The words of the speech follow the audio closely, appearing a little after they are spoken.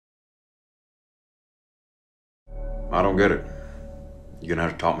I don't get it. You're gonna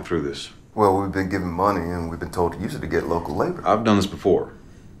have to talk me through this. Well, we've been given money and we've been told to use it to get local labor. I've done this before.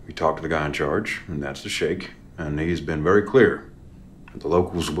 We talked to the guy in charge, and that's the Sheik, and he's been very clear that the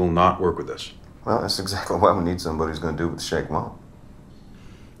locals will not work with us. Well, that's exactly why we need somebody who's going to do what the Sheik wants.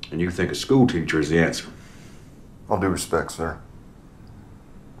 And you think a school teacher is the answer? All due respect, sir.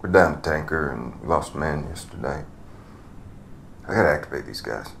 We're down a tanker and we lost a man yesterday. I gotta activate these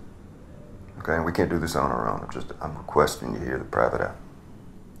guys. Okay, we can't do this on our own. I'm requesting you hear the private out.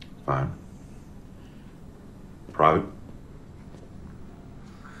 Fine. Private?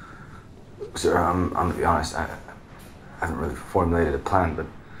 Sir, I'm gonna be honest, I haven't really formulated a plan, but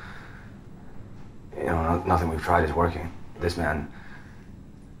you know, nothing we've tried is working. This man,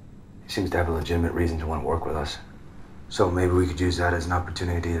 he seems to have a legitimate reason to want to work with us. So maybe we could use that as an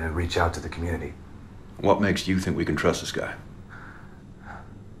opportunity to reach out to the community. What makes you think we can trust this guy?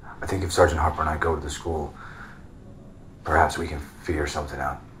 I think if Sergeant Harper and I go to the school, perhaps we can figure something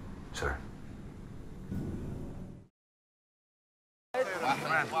out, sir.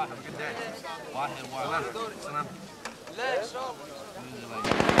 Have a good day.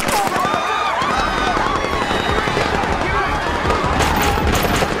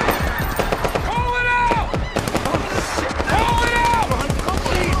 Call it out! Call it out!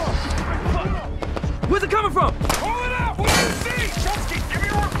 Where's it coming from? Call it out! What do you see? Chomsky, give me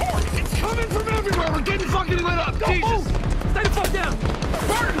a report! It's coming from everywhere! We're getting fucking lit up! Don't Jesus! move. Stay the fuck down!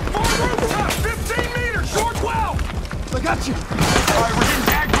 Burton, far rooftop! 15 meters! Short 12! I got you! Alright, we're getting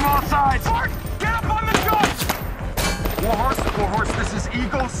tagged from all sides! Bart, get up on the guts! Warhorse, this is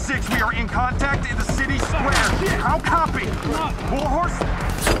Eagle 6. We are in contact in the city square. How copy? Warhorse?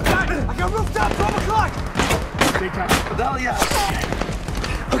 Got it! I got rooftop, 12 o'clock! Take time. Fidelia!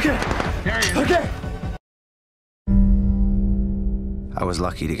 Okay. There he is. Okay. I was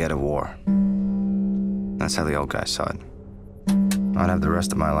lucky to get a war. That's how the old guy saw it. I'd have the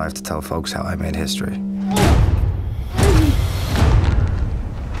rest of my life to tell folks how I made history.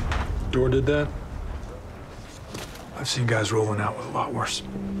 Door did that? I've seen guys rolling out with a lot worse.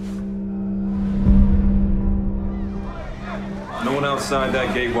 No one outside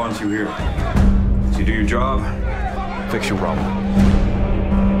that gate wants you here. So you do your job, fix your problem.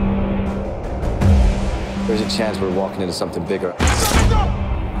 There's a chance we're walking into something bigger.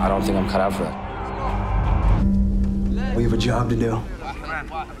 I don't think I'm cut out for that. We have a job to do.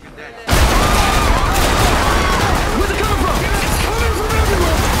 Have a good day. Where's it coming from? It's coming from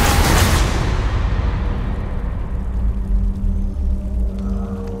everywhere!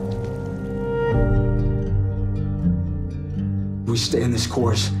 We stay in this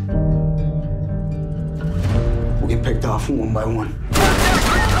course. We'll get picked off one by one.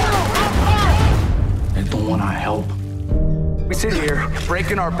 They don't want our help. We sit here,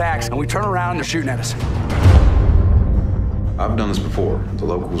 breaking our backs, and we turn around and they're shooting at us. I've done this before. The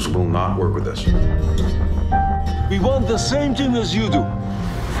locals will not work with us. We want the same thing as you do.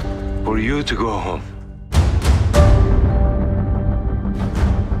 For you to go home.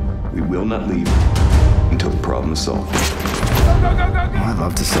 We will not leave until the problem is solved. Well, I'd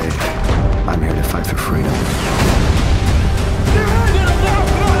love to say I'm here to fight for freedom.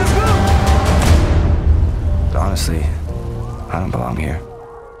 But honestly, I don't belong here.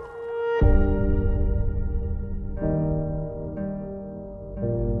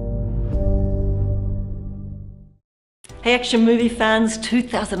 Hey action movie fans,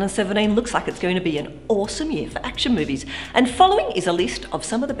 2017 looks like it's going to be an awesome year for action movies. And following is a list of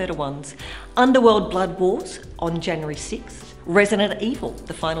some of the better ones. Underworld Blood Wars on January 6th. Resident Evil,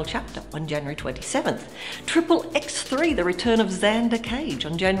 the final chapter, on January 27th. Triple X3, The Return of Xander Cage,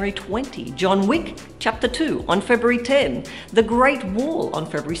 on January 20. John Wick, Chapter 2, on February 10. The Great Wall, on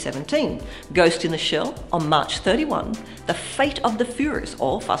February 17. Ghost in the Shell, on March 31. The Fate of the Furious,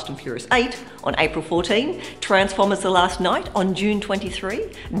 or Fast and Furious 8, on April 14. Transformers The Last Night, on June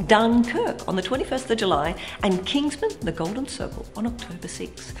 23. Dunkirk, on the 21st of July. And Kingsman, The Golden Circle, on October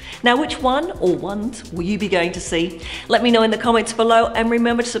 6. Now, which one or ones will you be going to see? Let me know in the comments below, and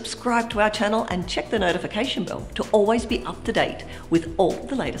remember to subscribe to our channel and check the notification bell to always be up to date with all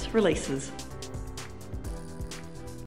the latest releases.